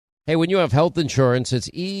Hey, when you have health insurance, it's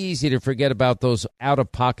easy to forget about those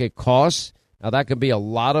out-of-pocket costs. Now, that can be a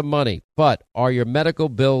lot of money, but are your medical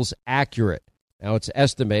bills accurate? Now, it's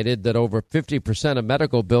estimated that over 50% of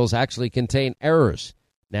medical bills actually contain errors.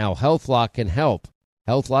 Now, HealthLock can help.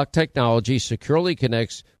 HealthLock technology securely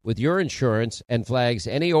connects with your insurance and flags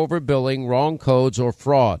any overbilling, wrong codes, or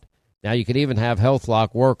fraud. Now, you can even have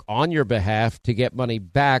HealthLock work on your behalf to get money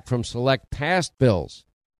back from select past bills.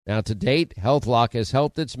 Now, to date, HealthLock has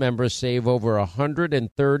helped its members save over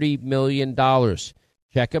 $130 million.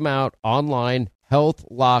 Check them out online,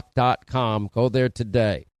 healthlock.com. Go there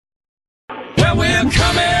today. Well, we're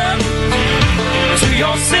coming to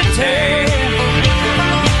your city.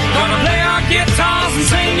 Gonna play our guitars and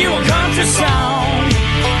sing you a country song.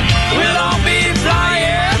 We'll all be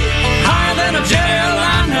flying higher than a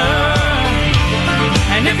jetliner.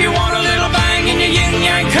 And if you want a little bang in your yin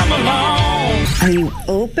yang, come along. Are you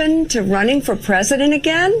open to running for president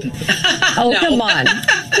again? Oh, no. Come on.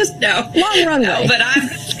 Just no. Long runway. No, but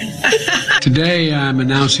Today, I'm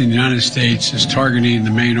announcing the United States is targeting the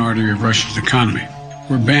main artery of Russia's economy.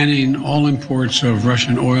 We're banning all imports of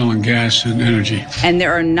Russian oil and gas and energy. And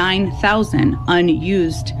there are 9,000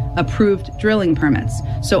 unused approved drilling permits.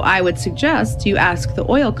 So I would suggest you ask the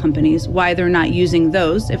oil companies why they're not using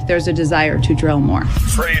those if there's a desire to drill more.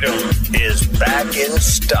 Freedom is back in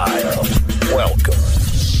style. Welcome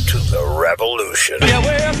to the revolution. Yeah,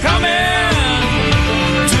 we're coming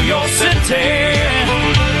to your city.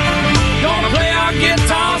 Gonna play our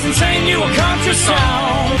guitars and sing you a country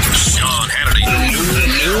song. Sean Hannity. The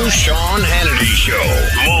new Sean Hannity Show.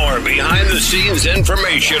 More behind-the-scenes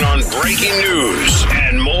information on breaking news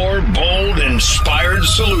and more bold, inspired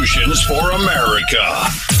solutions for America.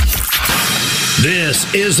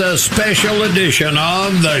 This is a special edition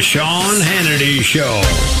of the Sean Hannity Show.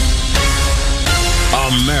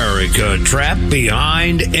 America trapped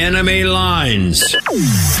behind enemy lines.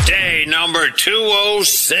 Day number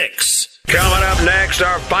 206. Coming up next,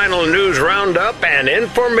 our final news roundup and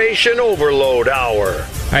information overload hour.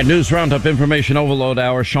 All right, News Roundup, Information Overload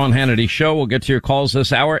Hour, Sean Hannity Show. We'll get to your calls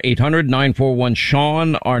this hour,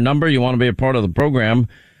 800-941-SEAN, our number. You want to be a part of the program.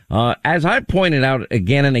 As I pointed out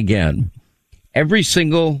again and again, every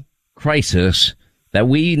single crisis that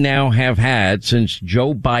we now have had since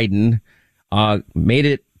Joe Biden made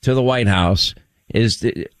it to the White House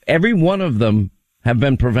every one of them have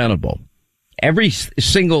been preventable. Every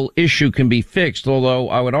single issue can be fixed, although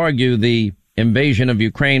I would argue the invasion of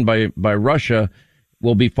Ukraine by Russia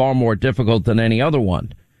will be far more difficult than any other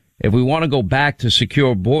one. If we want to go back to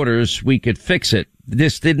secure borders, we could fix it.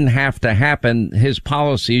 This didn't have to happen. His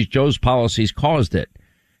policies, Joe's policies, caused it.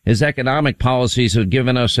 His economic policies have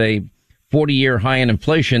given us a 40-year high in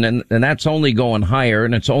inflation, and that's only going higher,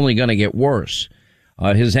 and it's only going to get worse.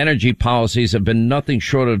 His energy policies have been nothing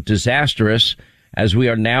short of disastrous, as we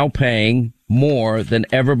are now paying more than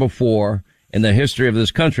ever before in the history of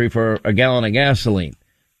this country for a gallon of gasoline.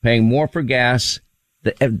 Paying more for gas,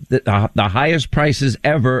 the highest prices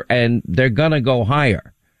ever, and they're going to go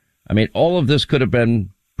higher. I mean, all of this could have been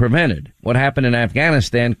prevented. What happened in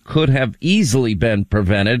Afghanistan could have easily been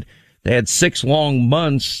prevented. They had 6 long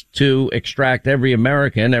months to extract every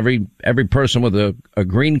American, every person with a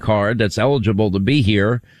green card that's eligible to be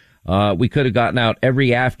here. We could have gotten out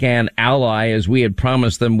every Afghan ally as we had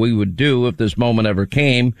promised them we would do if this moment ever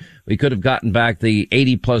came. We could have gotten back the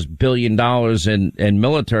 $80+ billion in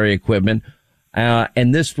military equipment.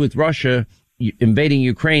 And this with Russia invading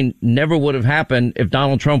Ukraine never would have happened if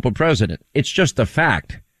Donald Trump were president. It's just a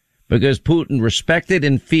fact, because Putin respected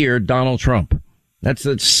and feared Donald Trump. That's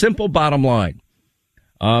the simple bottom line.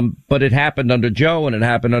 But it happened under Joe, and it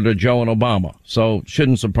happened under Joe and Obama. So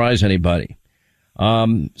shouldn't surprise anybody.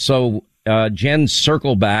 So Jen's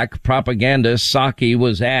circle back propagandist Psaki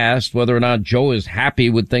was asked whether or not Joe is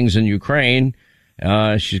happy with things in Ukraine.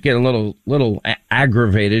 She's getting a little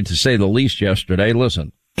aggravated, to say the least, yesterday.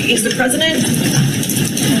 Listen. Is the president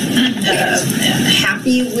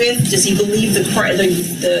happy with, does he believe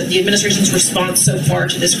the administration's response so far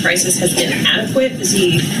to this crisis has been adequate? Is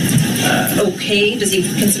he okay? Does he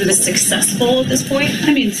consider this successful at this point?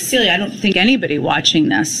 I mean, Cecilia, I don't think anybody watching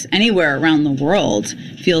this anywhere around the world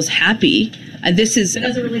feels happy. But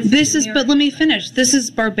let me finish. This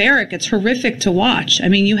is barbaric. It's horrific to watch. I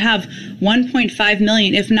mean, you have 1.5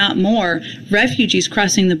 million, if not more, refugees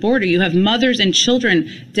crossing the border. You have mothers and children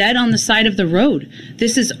dead on the side of the road.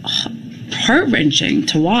 This is heart-wrenching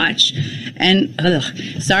to watch. And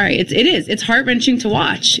it's heart-wrenching to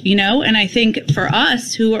watch, and I think for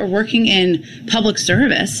us who are working in public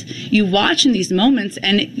service, you watch in these moments,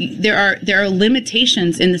 and there are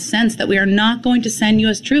limitations in the sense that we are not going to send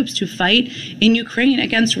U.S. troops to fight in Ukraine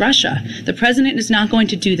against Russia. The president is not going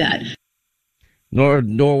to do that. Nor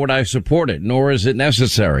would I support it, nor is it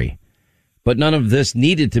necessary. But none of this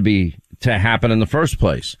needed to happen in the first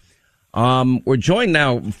place. We're joined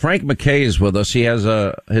now. Frank MacKay is with us. He has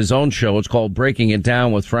his own show. It's called Breaking It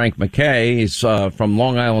Down with Frank MacKay. He's from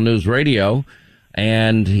Long Island News Radio,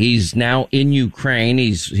 and he's now in Ukraine.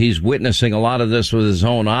 He's witnessing a lot of this with his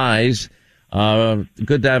own eyes.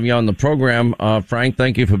 Good to have you on the program, Frank.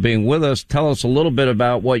 Thank you for being with us. Tell us a little bit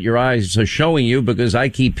about what your eyes are showing you, because I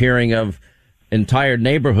keep hearing of entire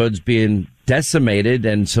neighborhoods being decimated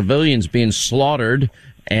and civilians being slaughtered.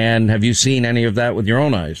 And have you seen any of that with your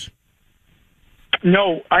own eyes?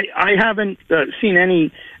 No, I haven't seen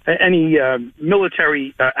any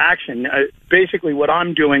military action. Basically, what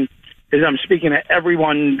I'm doing is I'm speaking to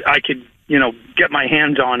everyone I could, get my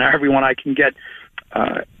hands on, everyone I can get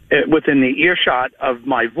within the earshot of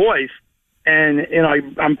my voice. And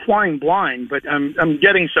I'm flying blind, but I'm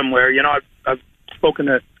getting somewhere. I've spoken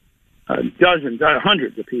to dozens,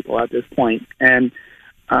 hundreds of people at this point, and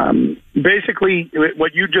basically,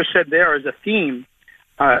 what you just said there is a theme.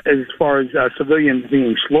 As far as civilians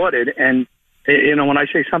being slaughtered. And, when I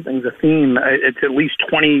say something's a theme, it's at least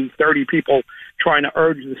 20, 30 people trying to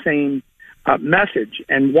urge the same message.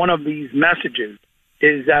 And one of these messages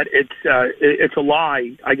is that it's a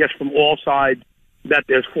lie, I guess, from all sides, that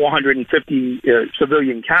there's 450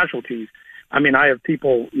 civilian casualties. I mean, I have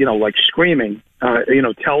people, like screaming,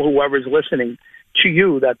 tell whoever's listening to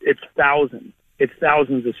you that it's thousands. It's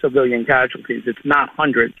thousands of civilian casualties. It's not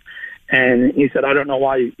hundreds. And he said, I don't know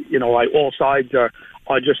why, all sides are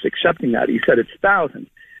just accepting that. He said it's thousands.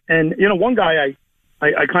 And, one guy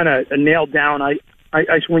I kind of nailed down. I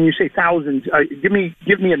when you say thousands, give me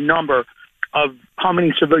a number of how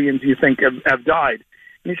many civilians you think have died.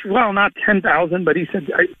 And he said, well, not 10,000, but he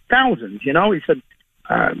said thousands, He said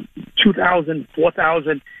 2,000,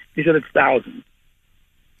 4,000. He said it's thousands.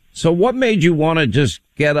 So what made you want to just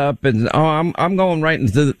get up and, I'm going right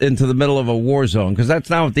into the middle of a war zone? Because that's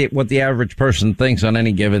not what the average person thinks on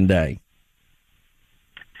any given day.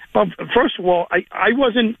 Well, first of all, I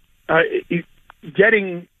wasn't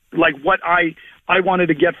getting like what I wanted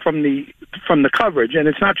to get from the coverage. And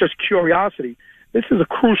it's not just curiosity. This is a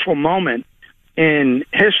crucial moment in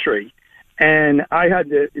history. And I had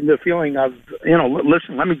the feeling of,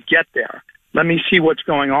 listen, let me get there. Let me see what's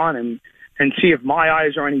going on and see if my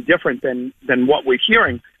eyes are any different than what we're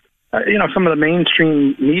hearing. Some of the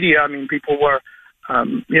mainstream media, people were,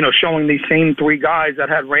 showing these same three guys that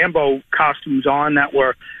had Rambo costumes on that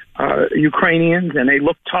were Ukrainians, and they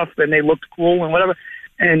looked tough and they looked cool and whatever.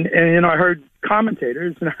 And I heard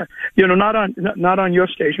commentators, not on your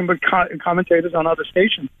station, but commentators on other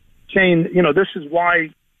stations saying, this is why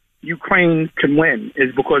Ukraine can win,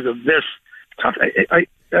 is because of this tough.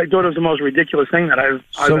 I thought it was the most ridiculous thing that I've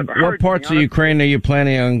ever heard. So what parts of Ukraine are you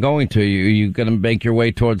planning on going to? Are you going to make your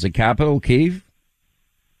way towards the capital, Kyiv?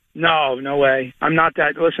 No way. I'm not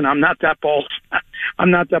that bold.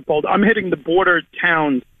 I'm not that bold. I'm hitting the border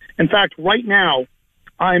towns. In fact, right now,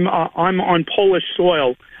 I'm on Polish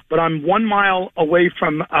soil, but I'm 1 mile away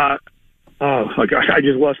from, oh my gosh, I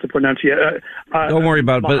just lost the pronunciation. Don't worry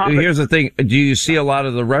about it. But here's the thing. Do you see a lot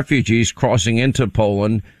of the refugees crossing into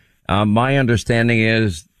Poland? My understanding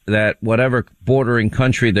is that whatever bordering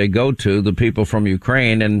country they go to, the people from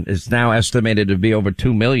Ukraine, and it's now estimated to be over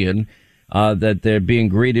 2 million, that they're being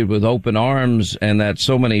greeted with open arms, and that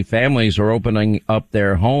so many families are opening up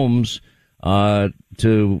their homes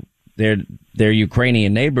to their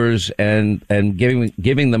Ukrainian neighbors and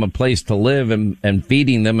giving them a place to live and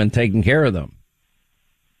feeding them and taking care of them.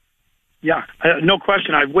 Yeah, no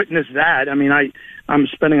question. I've witnessed that. I'm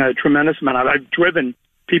spending a tremendous amount of. I've driven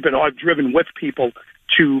with people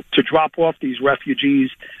to drop off these refugees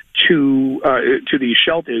to these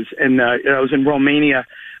shelters, and I was in Romania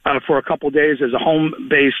for a couple of days as a home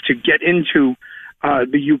base to get into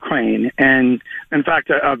the Ukraine. And in fact,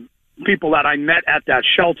 people that I met at that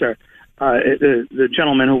shelter, the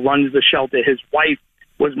gentleman who runs the shelter, his wife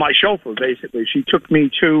was my chauffeur. Basically, she took me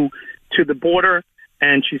to the border,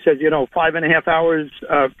 and she said, 5.5 hours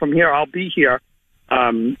from here, I'll be here.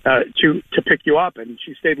 To pick you up, and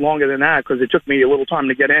she stayed longer than that because it took me a little time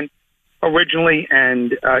to get in originally,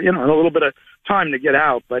 and a little bit of time to get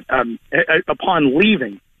out. But upon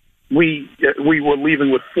leaving, we were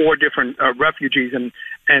leaving with 4 different refugees,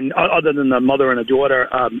 and other than the mother and a daughter,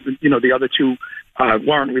 the other 2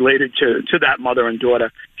 weren't related to that mother and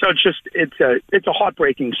daughter. So it's a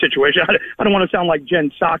heartbreaking situation. I don't want to sound like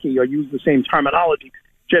Jen Psaki or use the same terminology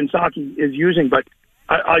Jen Psaki is using, but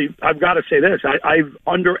I've got to say this. I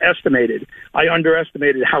underestimated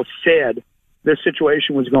how sad this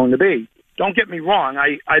situation was going to be. Don't get me wrong.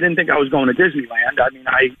 I didn't think I was going to Disneyland. I mean,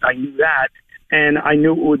 I knew that, and I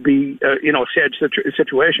knew it would be a sad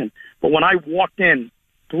situation. But when I walked in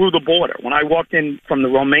through the border, when I walked in from the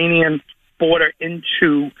Romanian border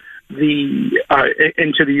into the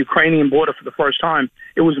Ukrainian border for the first time,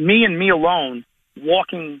 it was me and me alone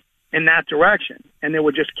walking in that direction, and there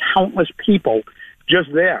were just countless people just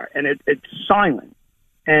there, and it's silent.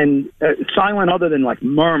 And silent other than like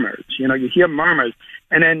murmurs. You hear murmurs,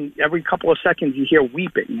 and then every couple of seconds you hear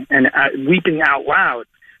weeping and weeping out loud.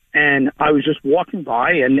 And I was just walking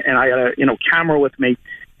by, and I had a camera with me,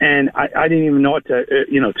 and I didn't even know what to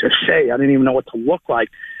to say. I didn't even know what to look like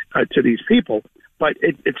to these people. But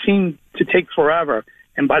it seemed to take forever.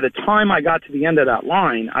 And by the time I got to the end of that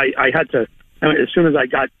line, I had to. As soon as I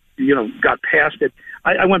got past it,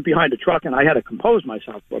 I went behind a truck, and I had to compose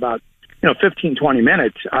myself for about 15, 20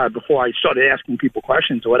 minutes before I started asking people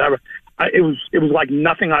questions or whatever. It was like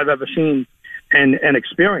nothing I've ever seen and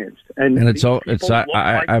experienced. And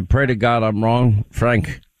I pray to God I'm wrong,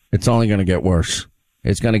 Frank. It's only going to get worse.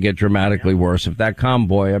 It's going to get dramatically worse. If that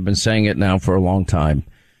convoy, I've been saying it now for a long time,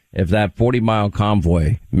 if that 40-mile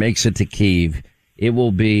convoy makes it to Kyiv, it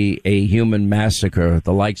will be a human massacre,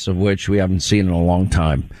 the likes of which we haven't seen in a long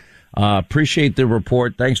time. Appreciate the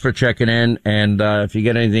report. Thanks for checking in. And if you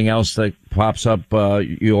get anything else that pops up,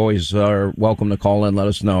 you always are welcome to call in. Let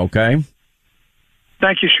us know, okay?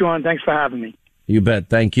 Thank you, Sean. Thanks for having me. You bet.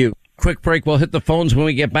 Thank you. Quick break. We'll hit the phones when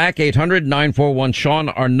we get back. 800-941-SEAN,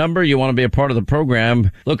 our number. You want to be a part of the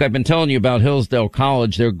program. Look, I've been telling you about Hillsdale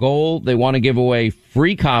College. Their goal, they want to give away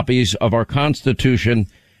free copies of our Constitution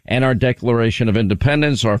and our Declaration of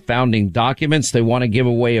Independence, our founding documents. They want to give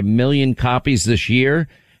away 1 million copies this year,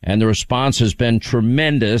 and the response has been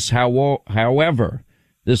tremendous. However,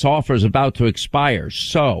 this offer is about to expire.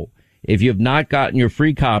 So if you have not gotten your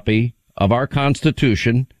free copy of our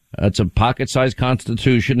Constitution, it's a pocket-sized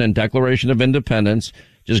Constitution and Declaration of Independence,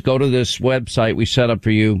 just go to this website we set up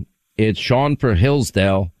for you. It's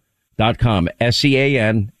SeanForHillsdale.com,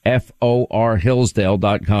 SeanFOR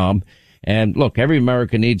Hillsdale.com. And look, every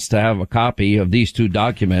American needs to have a copy of these two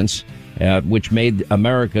documents, which made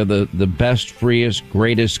America the best, freest,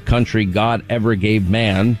 greatest country God ever gave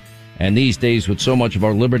man. And these days, with so much of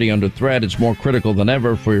our liberty under threat, it's more critical than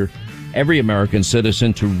ever for every American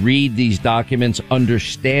citizen to read these documents,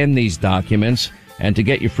 understand these documents, and to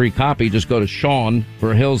get your free copy, just go to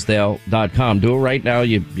SeanForHillsdale.com. Do it right now.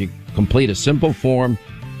 You complete a simple form,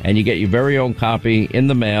 and you get your very own copy in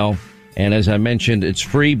the mail. And as I mentioned, it's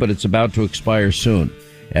free, but it's about to expire soon.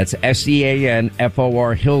 That's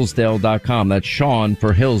SeanFOR Hillsdale.com. That's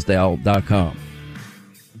SeanForHillsdale.com.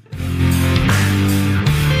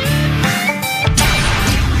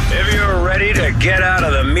 If you're ready to get out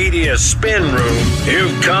of the media spin room,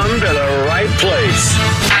 you've come to the right place.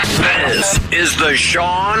 This is the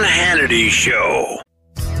Sean Hannity Show.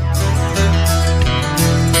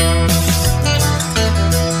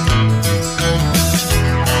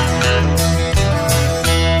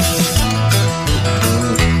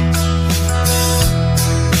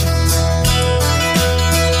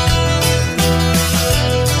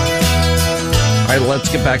 All right,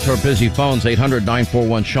 let's get back to our busy phones.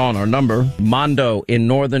 800-941-SEAN, our number. Mondo in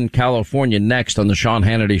Northern California next on the Sean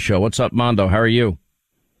Hannity Show. What's up, Mondo? How are you?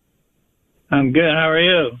 I'm good. How are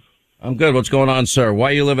you? I'm good. What's going on, sir? Why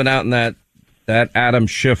are you living out in that Adam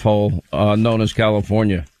Schiff hole known as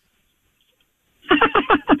California?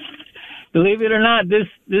 Believe it or not, this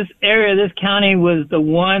area, this county was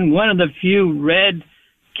one of the few red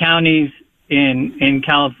counties in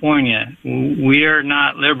California. We are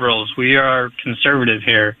not liberals. We are conservative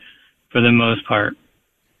here for the most part.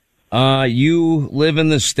 You live in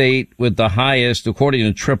the state with the highest,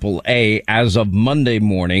 according to AAA, as of Monday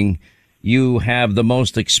morning, you have the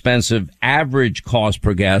most expensive average cost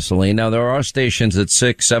per gasoline. Now, there are stations at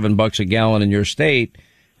 $6-7 a gallon in your state,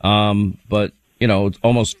 but it's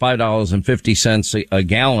almost $5.50 a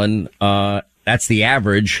gallon. That's the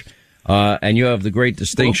average. And you have the great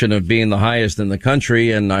distinction of being the highest in the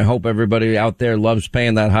country, and I hope everybody out there loves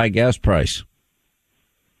paying that high gas price.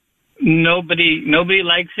 Nobody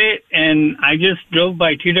likes it, and I just drove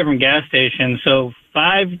by 2 different gas stations, so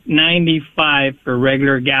 $5.95 for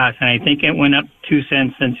regular gas, and I think it went up 2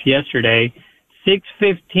 cents since yesterday.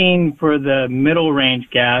 $6.15 for the middle range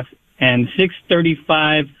gas, and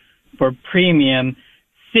 $6.35 for premium.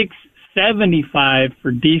 $6.75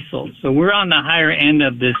 for diesel. So we're on the higher end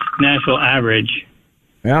of this national average.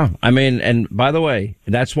 Yeah, I mean, and by the way,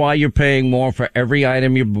 that's why you're paying more for every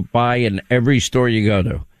item you buy in every store you go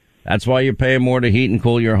to. That's why you're paying more to heat and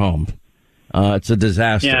cool your home. It's a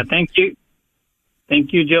disaster. Yeah, thank you.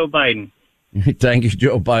 Thank you, Joe Biden. Thank you,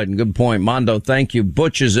 Joe Biden. Good point. Mondo, thank you.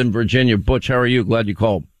 Butch is in Virginia. Butch, how are you? Glad you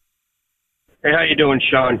called. Hey, how you doing,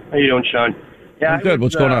 Sean? Yeah, I'm good.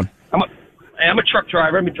 What's going on? I'm a truck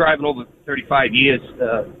driver. I've been driving over 35 years.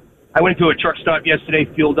 I went to a truck stop yesterday,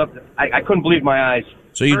 fueled up. I couldn't believe my eyes.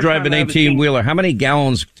 So you drive an 18-wheeler. How many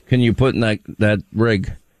gallons can you put in that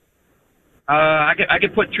rig? I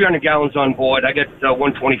could put 300 gallons on board. I get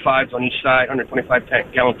 125s on each side,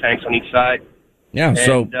 125-gallon tanks on each side. Yeah.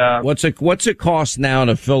 So what's it cost now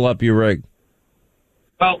to fill up your rig?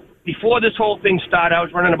 Well, before this whole thing started, I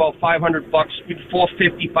was running about $500,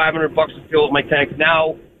 $450, $500 to fill up my tank.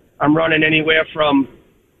 Now I'm running anywhere from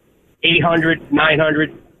 $800,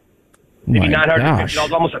 $900, maybe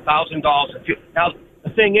 $950, almost $1,000. Now the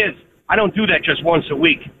thing is, I don't do that just once a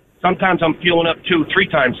week. Sometimes I'm fueling up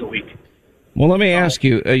 2-3 times a week. Well, let me ask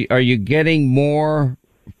you: are you getting more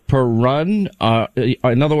per run?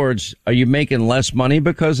 In other words, are you making less money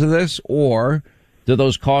because of this, or do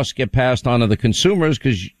those costs get passed on to the consumers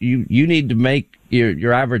because you need to make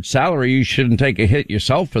your average salary? You shouldn't take a hit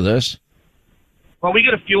yourself for this. Well, we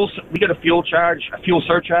get a fuel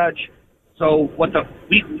surcharge. So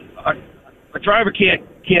a driver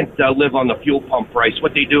can't live on the fuel pump price.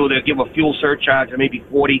 What they do, they'll give a fuel surcharge of maybe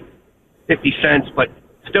 40, 50 cents, but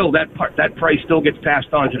still that price still gets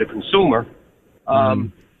passed on to the consumer.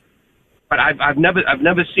 But I've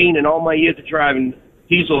never seen in all my years of driving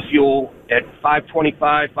diesel fuel at $5.25,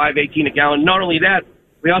 $5.18 a gallon. Not only that,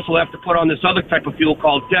 we also have to put on this other type of fuel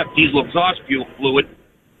called DEF, diesel exhaust fuel fluid,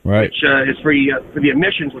 right? Which is for the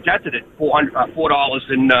emissions, which that's at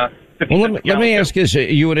 $4.50. Well, let me ask you: are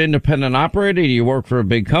you an independent operator? Do you work for a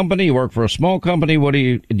big company? You work for a small company?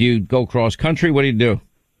 Do you go cross country? What do you do?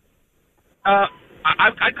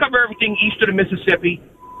 I cover everything east of the Mississippi.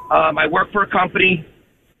 I work for a company.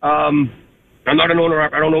 I'm not an owner.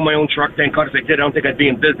 I don't own my own truck. Thank God, if I did, I don't think I'd be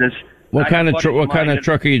in business. What kind of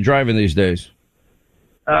truck are you driving these days?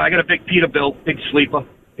 I got a big Peterbilt, big sleeper,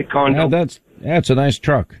 big condo. That's a nice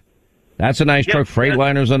truck. That's a nice truck.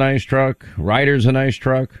 Freightliner's a nice truck. Ryder's a nice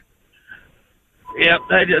truck. Yeah,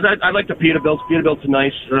 I like the Peterbilts. Peterbilts are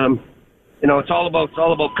nice. It's all about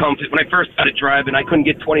comfort. When I first started driving, I couldn't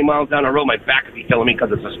get 20 miles down the road. My back would be killing me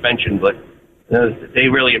because of suspension, but they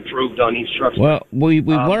really improved on these trucks. Well, we've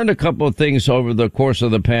learned a couple of things over the course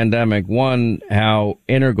of the pandemic. One, how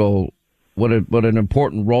integral, what an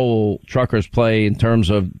important role truckers play in terms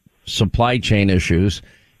of supply chain issues.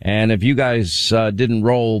 And if you guys didn't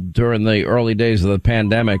roll during the early days of the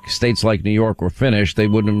pandemic, states like New York were finished. They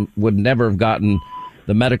would never have gotten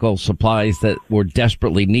the medical supplies that were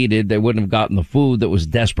desperately needed. They wouldn't have gotten the food that was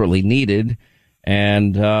desperately needed.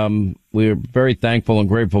 And we're very thankful and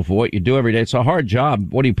grateful for what you do every day. It's a hard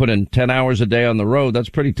job. What do you put in 10 hours a day on the road? That's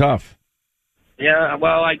pretty tough. Yeah,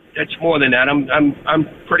 well, it's more than that. I'm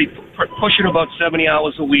pushing about 70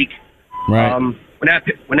 hours a week. Right.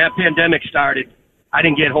 When that pandemic started, I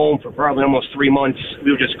didn't get home for probably almost 3 months.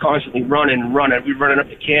 We were just constantly running. We were running up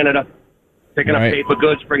to Canada, picking up paper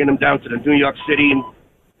goods, bringing them down to the New York City, and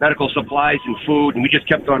medical supplies and food, and we just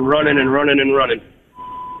kept on running and running and running.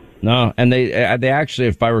 No, and they actually,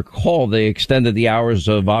 if I recall, they extended the hours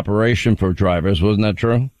of operation for drivers. Wasn't that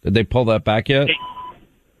true? Did they pull that back yet?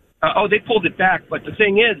 They pulled it back, but the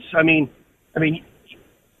thing is, I mean,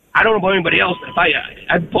 I don't know about anybody else. If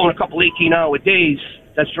I'm pulling a couple 18-hour days,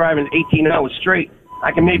 that's driving 18 hours straight.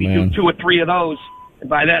 I can maybe do 2 or 3 of those, and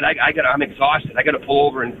by that, I'm exhausted. I got to pull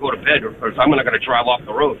over and go to bed, or I'm not going to drive off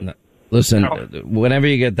the road. No. Listen, whenever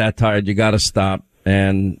you get that tired, you got to stop,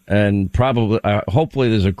 and probably, hopefully,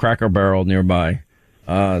 there's a Cracker Barrel nearby.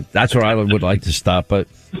 That's where I would like to stop. But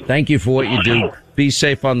thank you for what you do. Be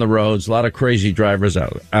safe on the roads. A lot of crazy drivers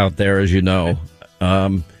out there, as you know,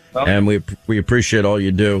 and we appreciate all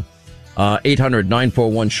you do.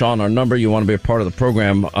 800-941-SEAN, our number. You want to be a part of the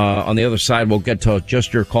program. On the other side, we'll get to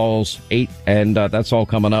just your calls, 8, and that's all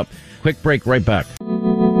coming up. Quick break, right back.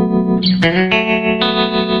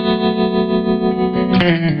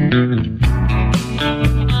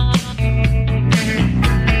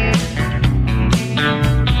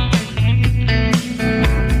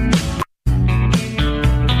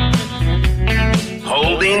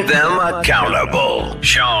 Holding them accountable.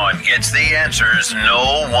 Sean gets the answers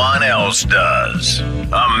no one else does.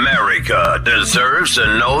 America deserves to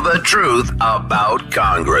know the truth about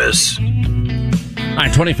Congress. All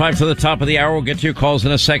right, 25 to the top of the hour. We'll get to your calls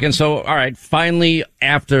in a second. So, all right, finally,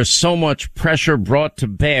 after so much pressure brought to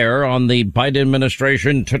bear on the Biden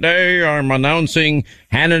administration, today I'm announcing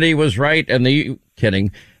Hannity was right, and the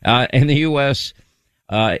U.S.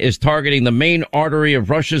 Is targeting the main artery of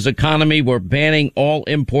Russia's economy. We're banning all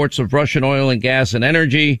imports of Russian oil and gas and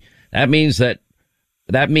energy. That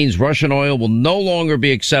means Russian oil will no longer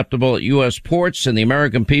be acceptable at U.S. ports, and the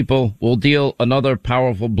American people will deal another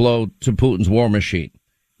powerful blow to Putin's war machine.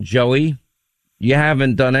 Joey, you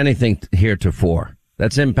haven't done anything heretofore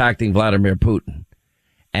that's impacting Vladimir Putin.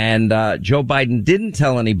 And Joe Biden didn't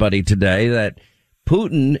tell anybody today that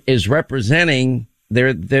Putin is representing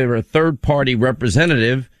they're a third-party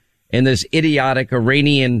representative in this idiotic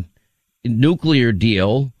Iranian nuclear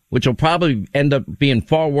deal, which will probably end up being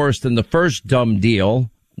far worse than the first dumb deal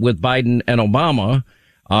with Biden and Obama.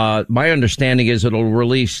 My understanding is it'll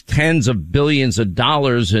release tens of billions of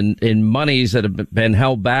dollars in monies that have been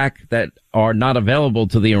held back that are not available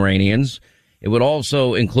to the Iranians. It would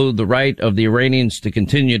also include the right of the Iranians to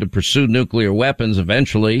continue to pursue nuclear weapons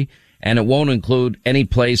eventually. And it won't include any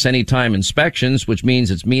place, any time inspections, which means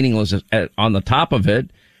it's meaningless on the top of it.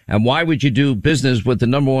 And why would you do business with the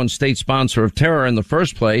number one state sponsor of terror in the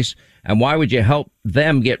first place? And why would you help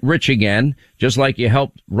them get rich again, just like you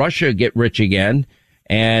helped Russia get rich again?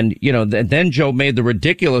 And, you know, then Joe made the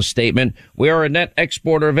ridiculous statement, we are a net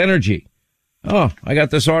exporter of energy. Oh, I got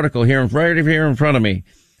this article here right here in front of me.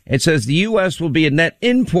 It says the U.S. will be a net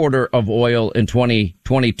importer of oil in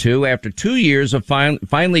 2022 after 2 years of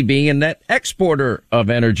finally being a net exporter of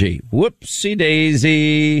energy. Whoopsie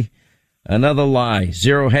daisy. Another lie.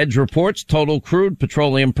 Zero Hedge reports total crude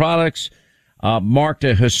petroleum products marked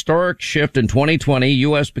a historic shift in 2020.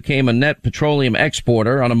 U.S. became a net petroleum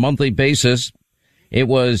exporter on a monthly basis. It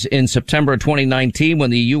was in September 2019 when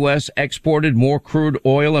the U.S. exported more crude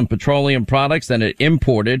oil and petroleum products than it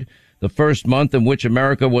imported, the first month in which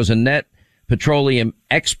America was a net petroleum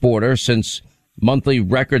exporter since monthly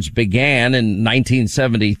records began in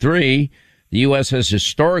 1973. The U.S. has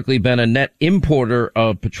historically been a net importer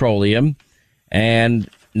of petroleum, and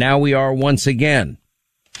now we are once again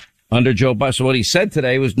under Joe Biden. So what he said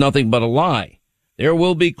today was nothing but a lie. There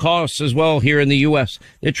will be costs as well here in the U.S.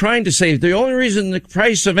 They're trying to say the only reason the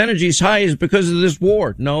price of energy is high is because of this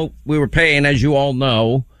war. No, we were paying, as you all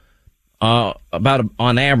know,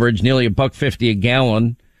 on average, nearly $1.50 a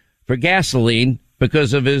gallon for gasoline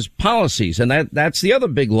because of his policies. And that's the other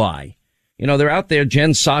big lie. You know, they're out there.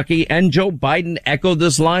 Jen Psaki and Joe Biden echoed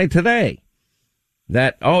this lie today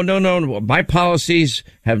that, oh, no, my policies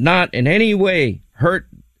have not in any way hurt.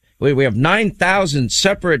 We have 9,000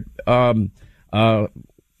 separate,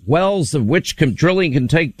 wells of which drilling can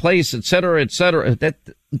take place, et cetera, et cetera.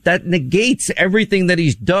 That negates everything that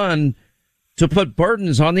he's done to put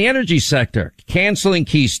burdens on the energy sector, canceling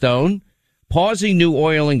Keystone, pausing new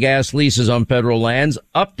oil and gas leases on federal lands,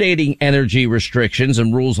 updating energy restrictions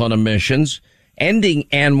and rules on emissions, ending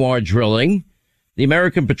ANWR drilling. The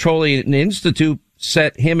American Petroleum Institute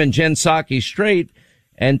set him and Jen Psaki straight,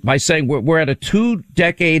 and by saying we're at a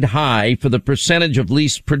 2-decade high for the percentage of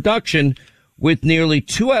lease production, with nearly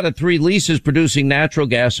 2 out of 3 leases producing natural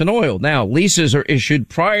gas and oil. Now, leases are issued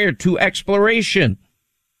prior to exploration.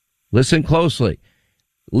 Listen closely.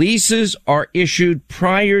 Leases are issued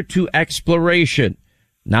prior to exploration.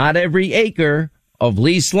 Not every acre of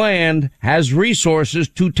leased land has resources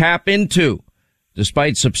to tap into,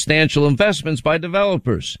 despite substantial investments by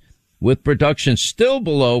developers. With production still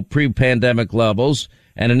below pre-pandemic levels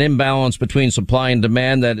and an imbalance between supply and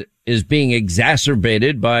demand that is being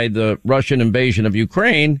exacerbated by the Russian invasion of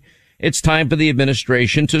Ukraine, it's time for the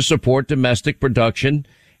administration to support domestic production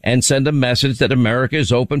and send a message that America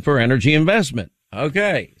is open for energy investment.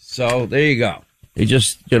 Okay, so there you go. They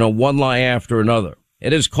just, one lie after another.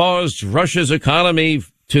 It has caused Russia's economy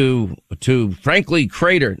to frankly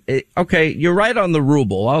crater. Okay, you're right on the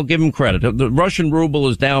ruble. I'll give him credit. The Russian ruble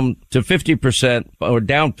is down to 50% or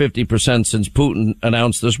down 50% since Putin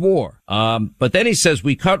announced this war. But then he says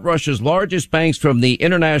we cut Russia's largest banks from the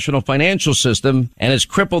international financial system and has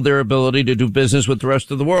crippled their ability to do business with the rest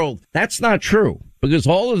of the world. That's not true, because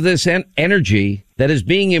all of this energy that is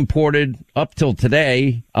being imported up till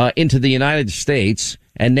today into the United States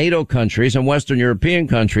and NATO countries and Western European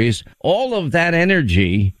countries, all of that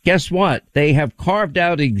energy, guess what? They have carved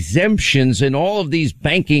out exemptions in all of these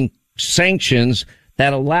banking sanctions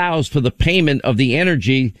that allows for the payment of the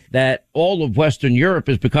energy that all of Western Europe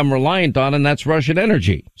has become reliant on, and that's Russian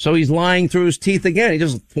energy. So he's lying through his teeth again. He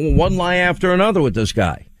just one lie after another with this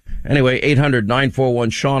guy. Anyway,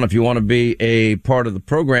 800-941-SEAN if you want to be a part of the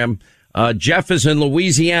program. Jeff is in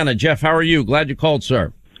Louisiana. Jeff, how are you? Glad you called,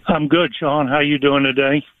 sir. I'm good, Sean. How you doing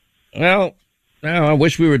today? Well, I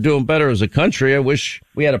wish we were doing better as a country. I wish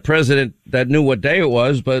we had a president that knew what day it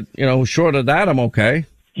was, but, short of that, I'm okay.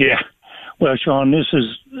 Yeah. Well, Sean, this is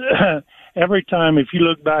every time, if you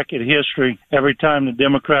look back at history, every time the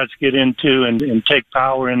Democrats get into and take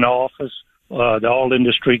power in office, the oil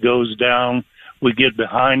industry goes down. We get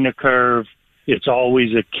behind the curve. It's always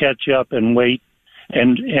a catch up and wait.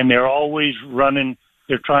 And they're always running.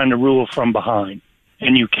 They're trying to rule from behind.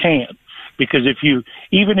 And you can't. Because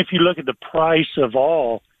even if you look at the price of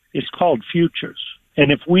oil, it's called futures.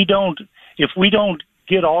 And if we don't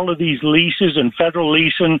get all of these leases and federal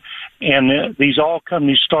leasing and these oil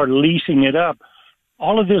companies start leasing it up,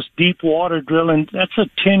 all of this deep water drilling, that's a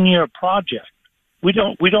 10-year project. We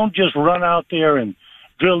don't just run out there and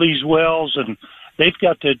drill these wells, and they've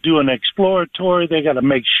got to do an exploratory. They got to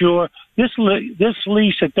make sure this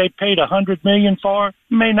lease that they paid $100 million for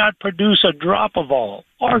may not produce a drop of oil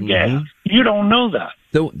or gas. You don't know that.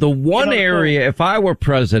 The one area, if I were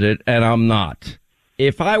president, and I'm not,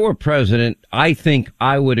 if I were president, I think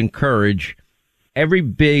I would encourage every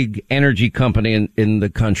big energy company in the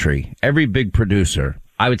country, every big producer,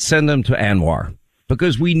 I would send them to ANWR,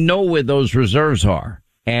 because we know where those reserves are,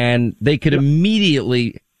 and they could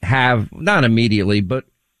immediately have, not immediately, but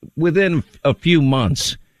within a few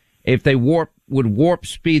months, if they would warp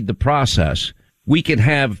speed the process, we could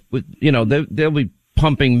have, they'll be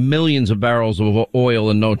pumping millions of barrels of oil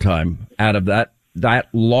in no time out of that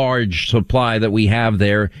large supply that we have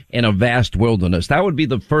there in a vast wilderness. That would be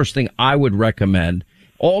the first thing I would recommend.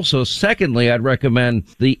 Also, secondly, I'd recommend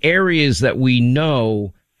the areas that we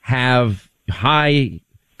know have high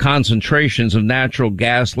concentrations of natural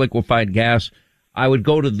gas, liquefied gas. I would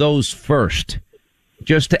go to those first,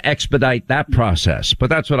 just to expedite that process. But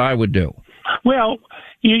that's what I would do. Well,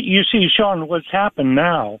 you see, Sean, what's happened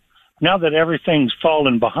now that everything's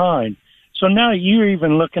fallen behind, so now you're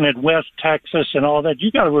even looking at West Texas and all that.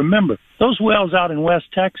 You got to remember, those wells out in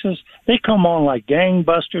West Texas, they come on like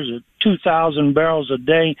gangbusters at 2,000 barrels a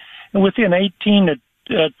day. And within 18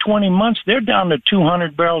 to 20 months, they're down to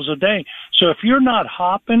 200 barrels a day. So if you're not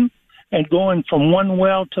hopping and going from one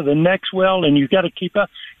well to the next well, and you got to keep up,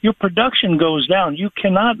 your production goes down. You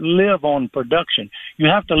cannot live on production. You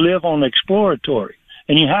have to live on exploratory,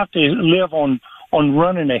 and you have to live on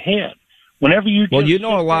running ahead. Whenever you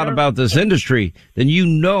know a lot about this industry, then you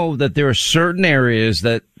know that there are certain areas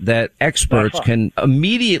that experts can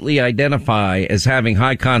immediately identify as having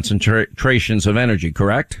high concentrations of energy,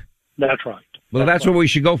 correct? That's right. Well, that's where we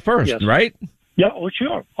should go first, right? Yeah, well,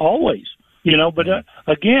 sure, always. But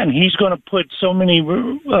again, he's going to put so many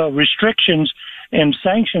restrictions and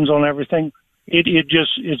sanctions on everything. It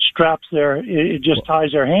straps it just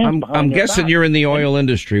ties their hands behind I'm their guessing back. You're in the oil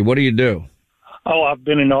industry. What do you do? Oh, I've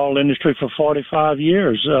been in the oil industry for 45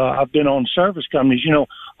 years. I've been on service companies.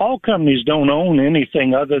 All companies don't own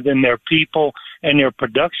anything other than their people and their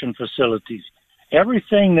production facilities.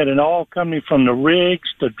 Everything that an oil company, from the rigs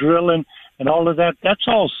to drilling and all of that, that's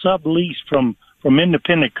all subleased from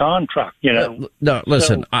independent contract, No,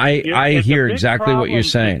 listen, So, I hear exactly what you're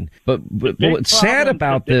saying. But what's sad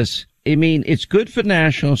about this, I mean, it's good for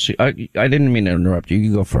national. I didn't mean to interrupt you.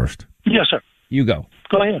 You go first. Yes, sir. You go.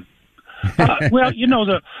 Go ahead. Well,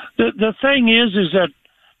 the thing is that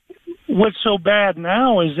what's so bad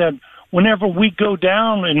now is that whenever we go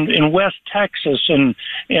down in West Texas and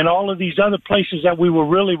all of these other places that we were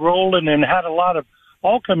really rolling and had a lot of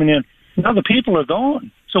oil coming in, now the people are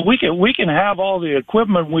gone. So we can have all the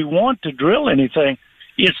equipment we want to drill anything.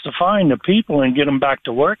 It's to find the people and get them back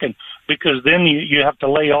to working, because then you have to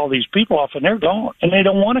lay all these people off and they're gone and they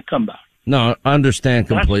don't want to come back. No, I understand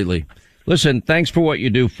completely. Listen, thanks for what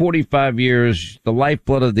you do. 45 years, the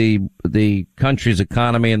lifeblood of the country's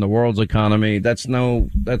economy and the world's economy. That's no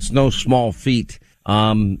small feat.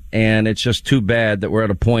 And it's just too bad that we're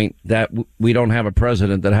at a point that we don't have a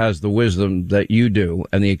president that has the wisdom that you do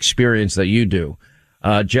and the experience that you do.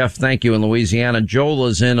 Jeff, thank you in Louisiana. Joel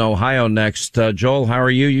is in Ohio next. Joel, how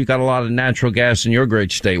are you? You got a lot of natural gas in your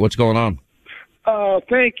great state. What's going on?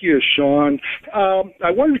 Thank you, Sean.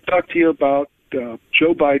 I wanted to talk to you about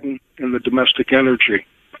Joe Biden and the domestic energy.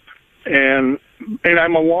 And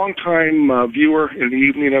I'm a longtime viewer in the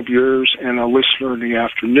evening of yours and a listener in the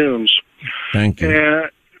afternoons. Thank you.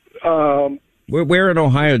 And, where in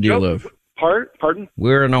Ohio do you live? Pardon?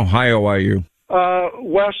 Where in Ohio are you?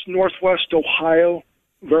 Northwest Ohio,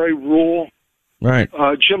 very rural. Right.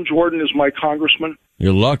 Jim Jordan is my congressman.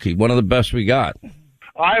 You're lucky. One of the best we got.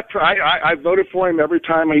 I voted for him every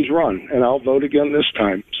time he's run, and I'll vote again this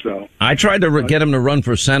time. So I tried to get him to run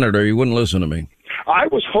for senator. He wouldn't listen to me. I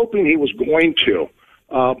was hoping he was going to.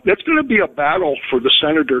 It's going to be a battle for the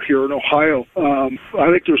senator here in Ohio.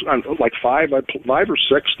 I think there's like five or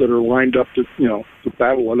six that are lined up to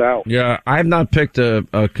battle it out. Yeah, I have not picked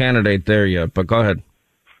a candidate there yet, but go ahead.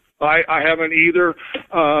 I haven't either.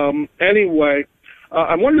 Anyway,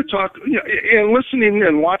 I wanted to talk, and listening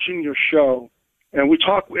and watching your show, and we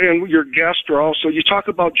talk, and your guests are also, you talk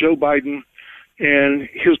about Joe Biden and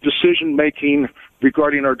his decision making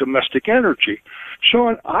regarding our domestic energy.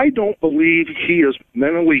 Sean, I don't believe he is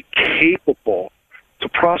mentally capable to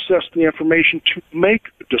process the information to make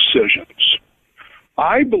decisions.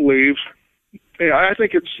 I believe, I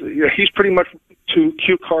think he's pretty much to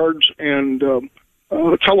cue cards and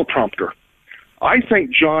teleprompter. I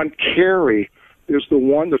think John Kerry is the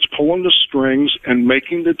one that's pulling the strings and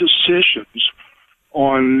making the decisions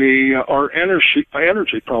on our energy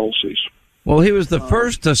policies. Well, he was the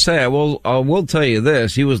first to say, I will tell you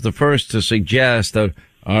this, he was the first to suggest that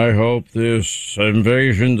I hope this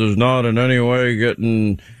invasion does not in any way get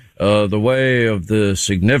in the way of the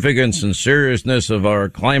significance and seriousness of our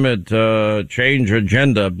climate change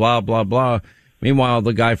agenda, blah, blah, blah. Meanwhile,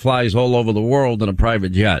 the guy flies all over the world in a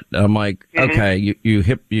private jet. I'm like, okay,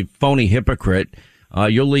 you phony hypocrite.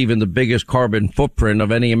 You're leaving the biggest carbon footprint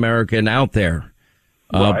of any American out there.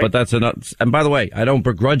 Right. But that's enough. And by the way, I don't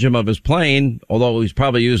begrudge him of his plane, although he's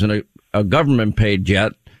probably using a government paid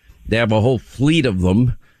jet. They have a whole fleet of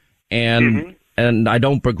them. And I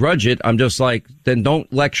don't begrudge it. I'm just like, then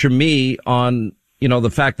don't lecture me on,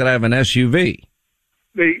 the fact that I have an SUV.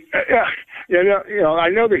 I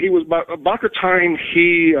know that he was about the time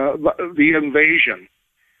the invasion,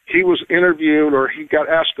 he was interviewed or he got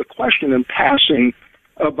asked a question in passing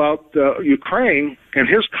about Ukraine, and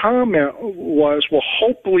his comment was, well,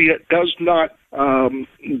 hopefully it does not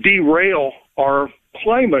derail our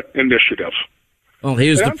climate initiative. Well,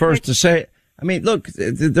 he was the first to say it. I mean, look,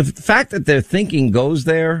 the fact that their thinking goes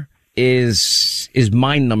there is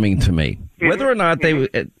mind-numbing to me. Whether or not they,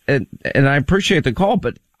 and I appreciate the call,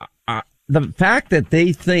 but the fact that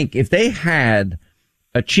they think if they had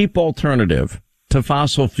a cheap alternative to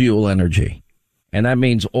fossil fuel energy, and that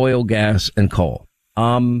means oil, gas, and coal,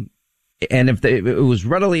 and if it was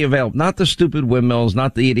readily available, not the stupid windmills,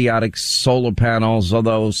 not the idiotic solar panels,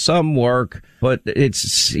 although some work, but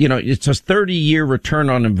it's, it's a 30-year return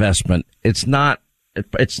on investment. It's not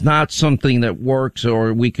something that works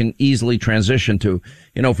or we can easily transition to.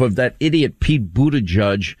 For that idiot Pete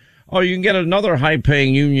Buttigieg, you can get another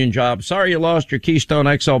high-paying union job. Sorry you lost your Keystone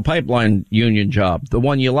XL pipeline union job. The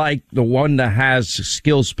one you like, the one that has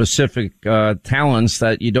skill-specific talents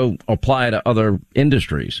that you don't apply to other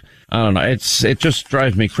industries. I don't know. It just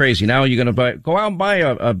drives me crazy. Now you're going to go out and buy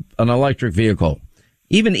an electric vehicle.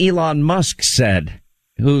 Even Elon Musk said,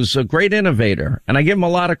 who's a great innovator, and I give him a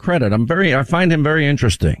lot of credit. I find him very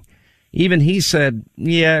interesting. Even he said,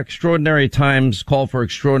 extraordinary times call for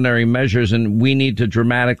extraordinary measures, and we need to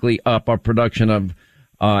dramatically up our production of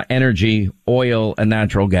energy, oil, and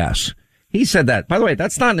natural gas. He said that. By the way,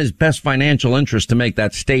 that's not in his best financial interest to make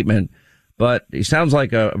that statement, but he sounds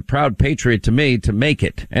like a proud patriot to me to make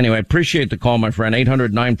it. Anyway, I appreciate the call, my friend.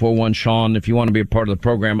 800-941-SEAN if you want to be a part of the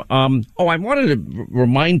program. I wanted to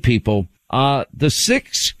remind people, the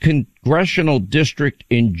 6th congressional district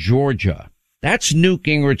in Georgia, that's Newt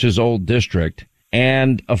Gingrich's old district.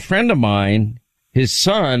 And a friend of mine, his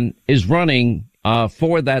son, is running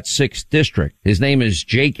for that 6th district. His name is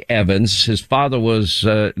Jake Evans. His father was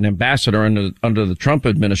an ambassador under the Trump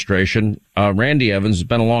administration. Randy Evans has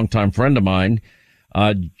been a longtime friend of mine.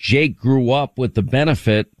 Jake grew up with the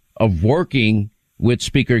benefit of working with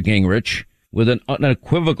Speaker Gingrich, with an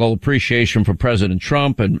unequivocal appreciation for President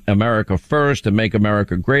Trump and America first and make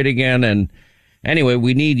America great again. And anyway,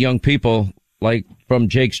 we need young people like from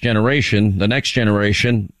Jake's generation, the next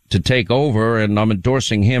generation, to take over. And I'm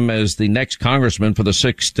endorsing him as the next congressman for the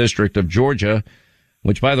 6th district of Georgia,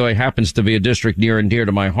 which, by the way, happens to be a district near and dear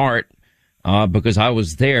to my heart, because I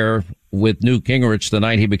was there with Newt Gingrich the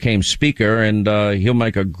night he became speaker. And he'll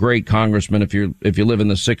make a great congressman if you live in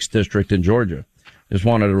the 6th district in Georgia. Just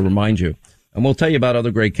wanted to remind you. And we'll tell you about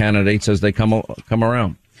other great candidates as they come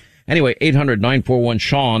around. Anyway,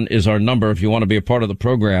 800-941-SEAN is our number if you want to be a part of the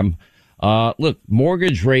program. Look,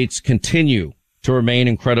 mortgage rates continue to remain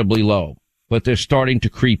incredibly low, but they're starting to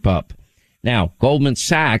creep up. Now, Goldman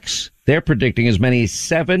Sachs, they're predicting as many as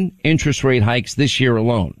 7 interest rate hikes this year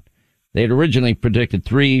alone. They had originally predicted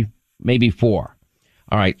 3, maybe 4.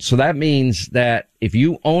 All right. So that means that if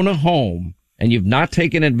you own a home and you've not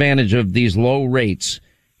taken advantage of these low rates,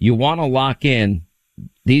 you want to lock in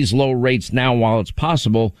these low rates now while it's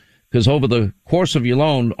possible, because over the course of your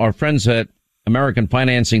loan, our friends at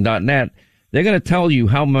AmericanFinancing.net, They're going to tell you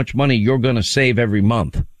how much money you're going to save every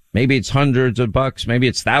month. Maybe it's hundreds of bucks. Maybe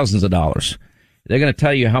it's thousands of dollars. They're going to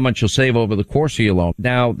tell you how much you'll save over the course of your loan.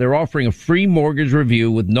 Now, they're offering a free mortgage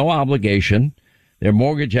review with no obligation. Their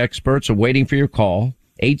mortgage experts are waiting for your call.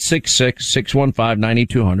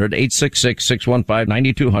 866-615-9200,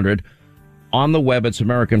 866-615-9200. On the web, it's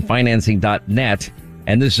AmericanFinancing.net.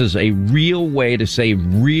 And this is a real way to save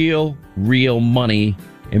real money,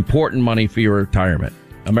 important money for your retirement.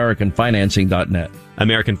 AmericanFinancing.net.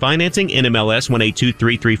 American Financing, NMLS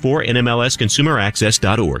 182334,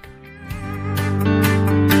 NMLSConsumerAccess.org.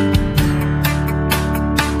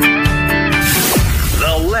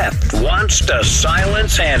 The left wants to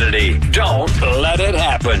silence Hannity. Don't let it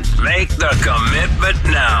happen. Make the commitment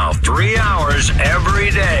now. 3 hours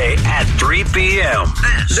every day at 3 p.m.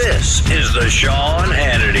 This is the Sean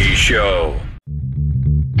Hannity Show.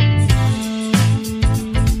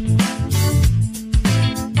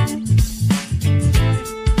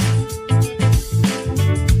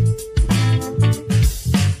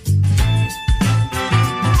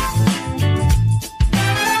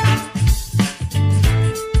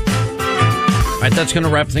 All right, that's going to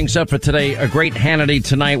wrap things up for today. A great Hannity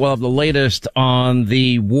tonight. We'll have the latest on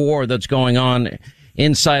the war that's going on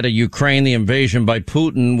inside of Ukraine, the invasion by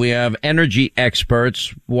Putin. We have energy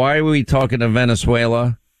experts. Why are we talking to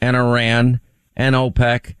Venezuela and Iran and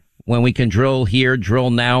OPEC when we can drill here, drill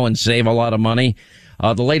now, and save a lot of money?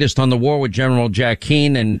 The latest on the war with General Jack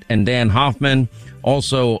Keane and Dan Hoffman.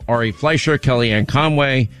 Also, Ari Fleischer, Kellyanne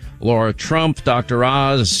Conway, Laura Trump, Dr.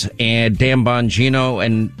 Oz, and Dan Bongino,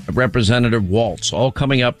 and Representative Waltz. All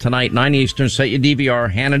coming up tonight, 9 Eastern. Set your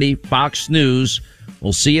DVR, Hannity, Fox News.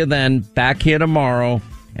 We'll see you then. Back here tomorrow.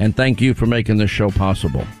 And thank you for making this show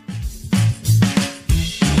possible.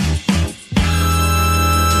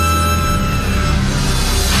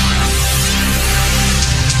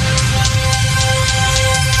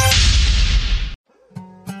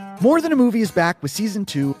 More Than a Movie is back with Season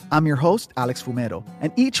 2. I'm your host, Alex Fumero.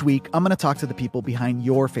 And each week, I'm going to talk to the people behind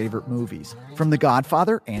your favorite movies. From The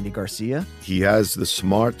Godfather, Andy Garcia. He has the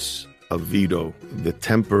smarts of Vito, the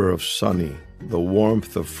temper of Sonny, the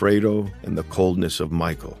warmth of Fredo, and the coldness of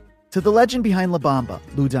Michael. To the legend behind La Bamba,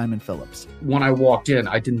 Lou Diamond Phillips. When I walked in,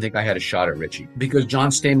 I didn't think I had a shot at Richie because John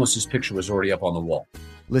Stamos' picture was already up on the wall.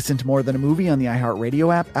 Listen to More Than a Movie on the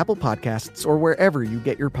iHeartRadio app, Apple Podcasts, or wherever you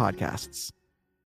get your podcasts.